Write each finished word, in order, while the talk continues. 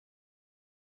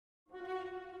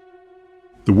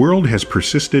The world has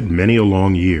persisted many a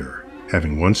long year,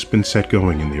 having once been set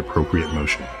going in the appropriate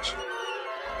motions.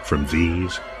 From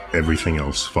these, everything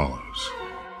else follows.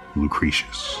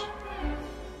 Lucretius.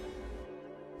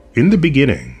 In the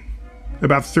beginning,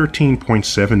 about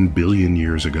 13.7 billion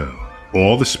years ago,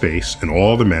 all the space and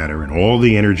all the matter and all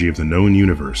the energy of the known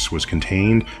universe was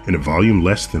contained in a volume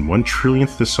less than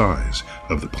 1/trillionth the size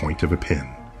of the point of a pin.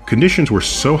 Conditions were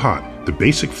so hot, the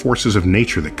basic forces of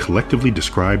nature that collectively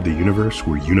described the universe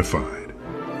were unified.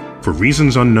 For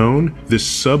reasons unknown, this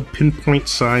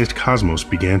sub-pinpoint-sized cosmos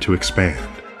began to expand.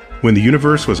 When the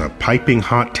universe was a piping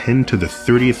hot 10 to the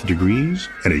 30th degrees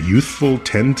and a youthful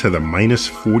 10 to the minus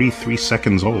 43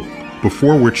 seconds old,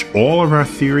 before which all of our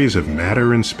theories of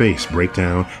matter and space break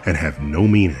down and have no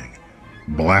meaning.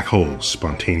 Black holes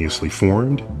spontaneously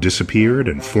formed, disappeared,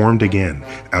 and formed again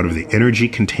out of the energy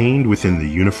contained within the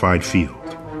unified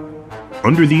field.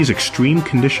 Under these extreme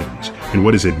conditions, in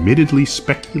what is admittedly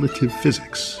speculative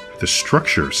physics, the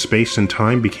structure of space and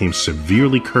time became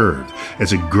severely curved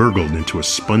as it gurgled into a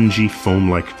spongy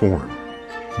foam-like form.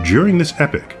 During this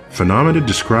epoch, phenomena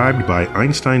described by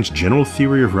Einstein's general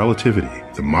theory of relativity,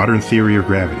 the modern theory of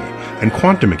gravity, and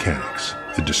quantum mechanics,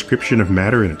 the description of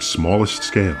matter in its smallest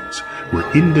scales, were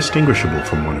indistinguishable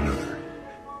from one another.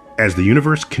 As the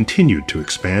universe continued to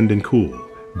expand and cool,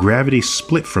 gravity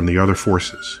split from the other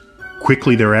forces.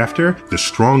 Quickly thereafter, the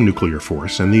strong nuclear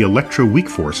force and the electro-weak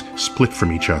force split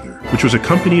from each other, which was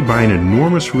accompanied by an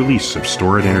enormous release of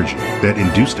stored energy that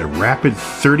induced a rapid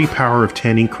 30 power of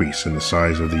 10 increase in the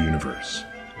size of the universe.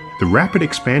 The rapid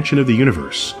expansion of the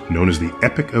universe, known as the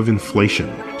epoch of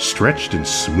inflation, stretched and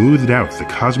smoothed out the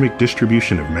cosmic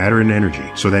distribution of matter and energy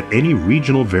so that any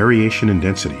regional variation in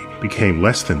density became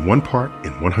less than 1 part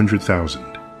in 100,000.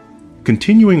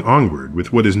 Continuing onward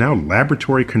with what is now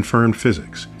laboratory-confirmed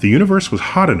physics, the universe was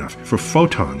hot enough for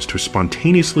photons to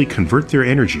spontaneously convert their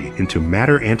energy into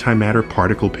matter-antimatter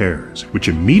particle pairs, which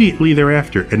immediately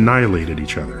thereafter annihilated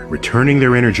each other, returning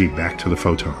their energy back to the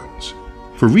photons.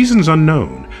 For reasons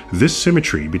unknown, this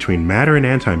symmetry between matter and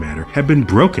antimatter had been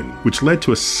broken, which led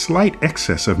to a slight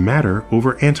excess of matter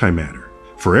over antimatter.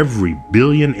 For every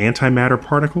billion antimatter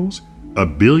particles, a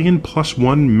billion plus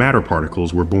 1 matter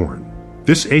particles were born.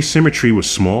 This asymmetry was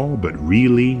small, but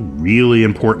really, really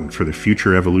important for the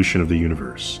future evolution of the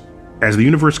universe. As the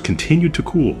universe continued to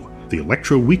cool, the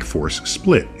electro-weak force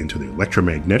split into the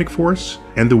electromagnetic force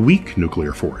and the weak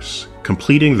nuclear force,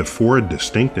 completing the 4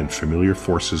 distinct and familiar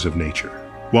forces of nature.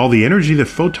 While the energy of the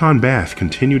photon bath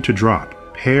continued to drop,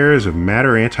 pairs of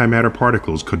matter-antimatter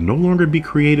particles could no longer be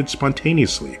created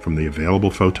spontaneously from the available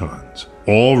photons.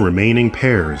 All remaining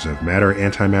pairs of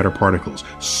matter-antimatter particles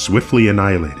swiftly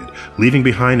annihilated, leaving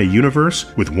behind a universe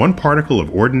with 1 particle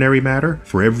of ordinary matter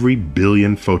for every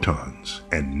billion photons,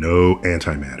 and no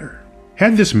antimatter.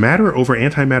 Had this matter over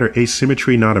antimatter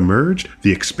asymmetry not emerged,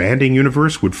 the expanding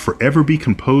universe would forever be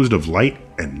composed of light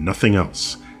and nothing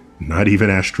else, not even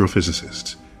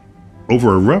astrophysicists.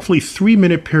 Over a roughly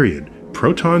 3-minute period,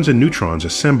 protons and neutrons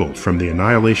assembled from the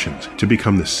annihilations to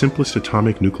become the simplest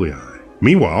atomic nuclei.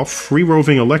 Meanwhile,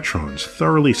 free-roving electrons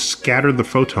thoroughly scattered the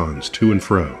photons to and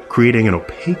fro, creating an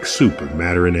opaque soup of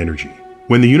matter and energy.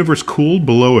 When the universe cooled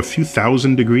below a few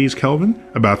thousand degrees Kelvin,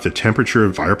 about the temperature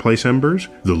of fireplace embers,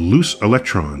 the loose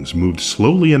electrons moved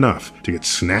slowly enough to get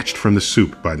snatched from the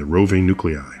soup by the roving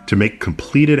nuclei to make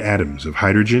completed atoms of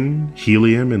hydrogen,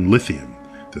 helium, and lithium,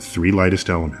 the 3 lightest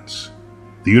elements.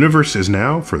 The universe is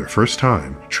now, for the first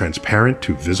time, transparent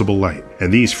to visible light,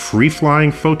 and these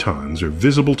free-flying photons are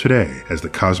visible today as the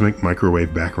cosmic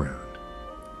microwave background.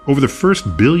 Over the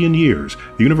first billion years,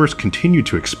 the universe continued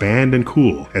to expand and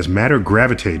cool as matter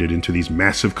gravitated into these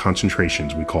massive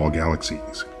concentrations we call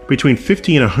galaxies. Between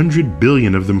 50 and 100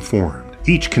 billion of them formed,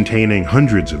 each containing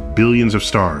hundreds of billions of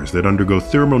stars that undergo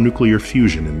thermonuclear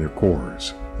fusion in their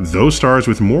cores. Those stars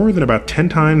with more than about 10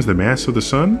 times the mass of the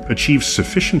Sun achieved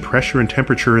sufficient pressure and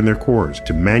temperature in their cores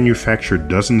to manufacture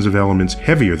dozens of elements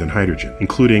heavier than hydrogen,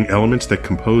 including elements that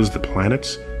compose the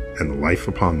planets and the life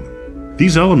upon them.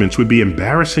 These elements would be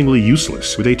embarrassingly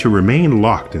useless were they to remain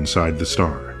locked inside the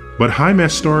star. But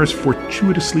high-mass stars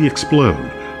fortuitously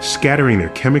explode, scattering their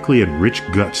chemically enriched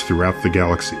guts throughout the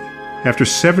galaxy. After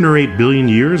 7 or 8 billion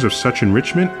years of such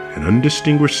enrichment, an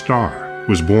undistinguished star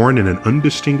was born in an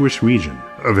undistinguished region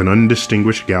of an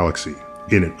undistinguished galaxy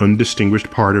in an undistinguished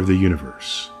part of the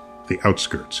universe, the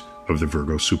outskirts of the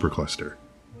Virgo supercluster.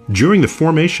 During the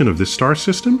formation of this star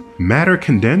system, matter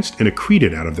condensed and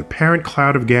accreted out of the parent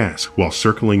cloud of gas while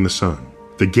circling the Sun.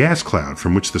 The gas cloud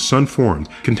from which the Sun formed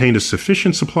contained a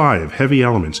sufficient supply of heavy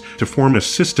elements to form a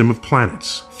system of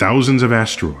planets, thousands of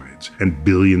asteroids, and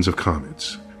billions of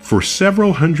comets. For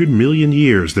several hundred million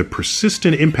years, the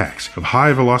persistent impacts of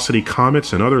high-velocity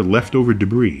comets and other leftover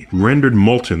debris rendered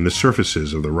molten the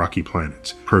surfaces of the rocky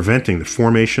planets, preventing the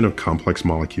formation of complex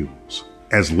molecules.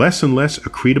 As less and less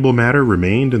accretable matter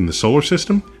remained in the solar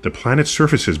system, the planet's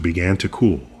surfaces began to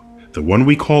cool. The one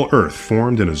we call Earth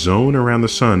formed in a zone around the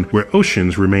Sun where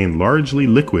oceans remain largely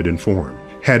liquid in form.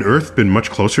 Had Earth been much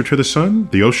closer to the Sun,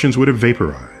 the oceans would have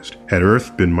vaporized. Had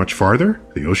Earth been much farther,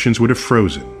 the oceans would have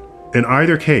frozen. In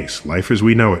either case, life as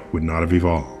we know it would not have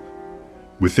evolved.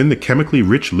 Within the chemically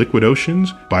rich liquid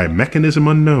oceans, by a mechanism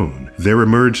unknown, there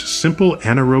emerged simple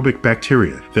anaerobic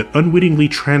bacteria that unwittingly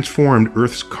transformed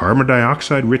Earth's carbon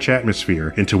dioxide-rich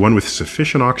atmosphere into one with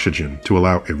sufficient oxygen to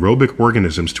allow aerobic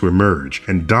organisms to emerge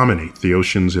and dominate the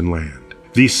oceans and land.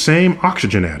 These same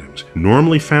oxygen atoms,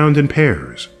 normally found in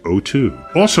pairs,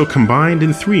 O2, also combined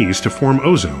in threes to form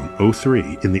ozone,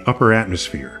 O3, in the upper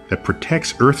atmosphere that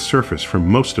protects Earth's surface from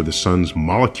most of the Sun's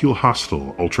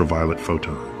molecule-hostile ultraviolet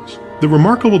photons. The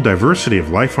remarkable diversity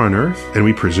of life on Earth, and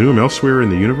we presume elsewhere in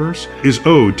the universe, is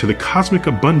owed to the cosmic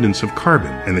abundance of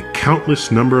carbon and the countless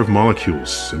number of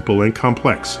molecules, simple and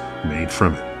complex, made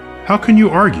from it. How can you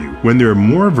argue when there are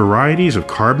more varieties of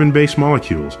carbon-based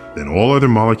molecules than all other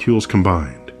molecules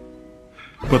combined?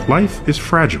 But life is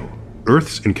fragile.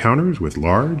 Earth's encounters with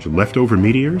large, leftover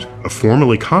meteors, a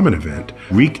formerly common event,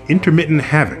 wreak intermittent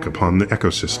havoc upon the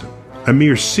ecosystem. A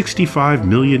mere 65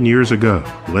 million years ago,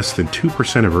 less than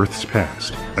 2% of Earth's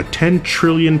past, a 10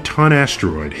 trillion ton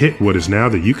asteroid hit what is now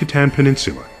the Yucatan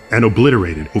Peninsula and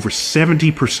obliterated over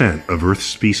 70% of Earth's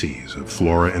species of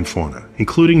flora and fauna,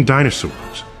 including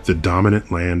dinosaurs, the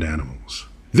dominant land animals.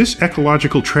 This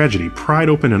ecological tragedy pried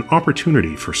open an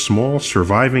opportunity for small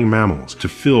surviving mammals to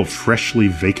fill freshly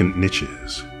vacant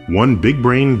niches. One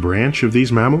big-brained branch of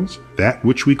these mammals, that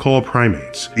which we call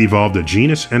primates, evolved a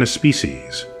genus and a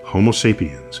species, Homo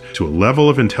sapiens, to a level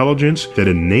of intelligence that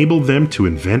enabled them to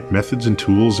invent methods and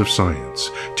tools of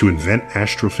science, to invent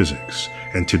astrophysics,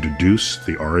 and to deduce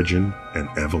the origin and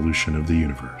evolution of the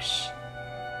universe.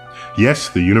 Yes,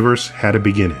 the universe had a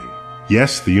beginning.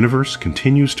 Yes, the universe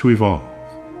continues to evolve.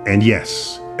 And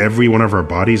yes, every one of our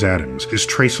body's atoms is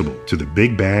traceable to the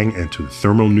Big Bang and to the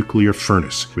thermonuclear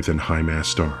furnace within high-mass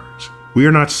stars. We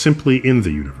are not simply in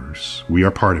the universe, we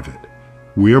are part of it.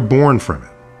 We are born from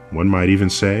it. One might even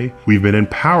say we've been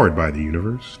empowered by the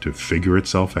universe to figure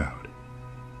itself out.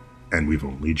 And we've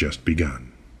only just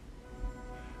begun.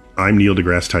 I'm Neil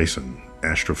deGrasse Tyson,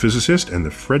 astrophysicist and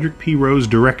the Frederick P. Rose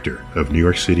Director of New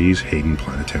York City's Hayden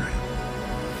Planetarium.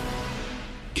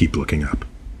 Keep looking up.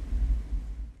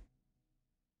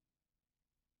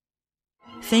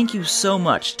 Thank you so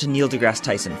much to Neil deGrasse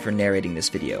Tyson for narrating this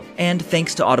video, and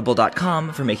thanks to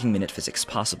Audible.com for making Minute Physics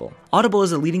possible. Audible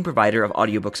is a leading provider of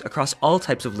audiobooks across all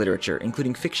types of literature,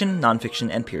 including fiction, nonfiction,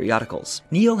 and periodicals.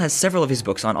 Neil has several of his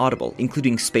books on Audible,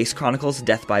 including Space Chronicles,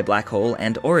 Death by Black Hole,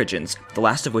 and Origins, the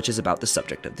last of which is about the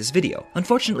subject of this video.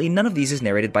 Unfortunately, none of these is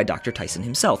narrated by Dr. Tyson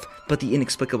himself, but The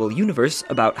Inexplicable Universe,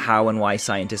 about how and why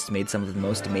scientists made some of the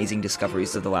most amazing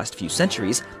discoveries of the last few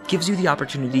centuries, gives you the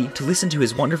opportunity to listen to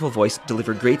his wonderful voice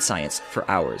deliver great science for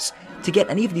hours. To get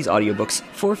any of these audiobooks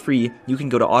for free, you can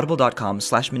go to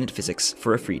audible.com/minutephysics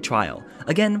for a free trial.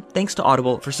 Again, thanks to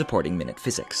Audible for supporting Minute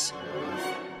Physics.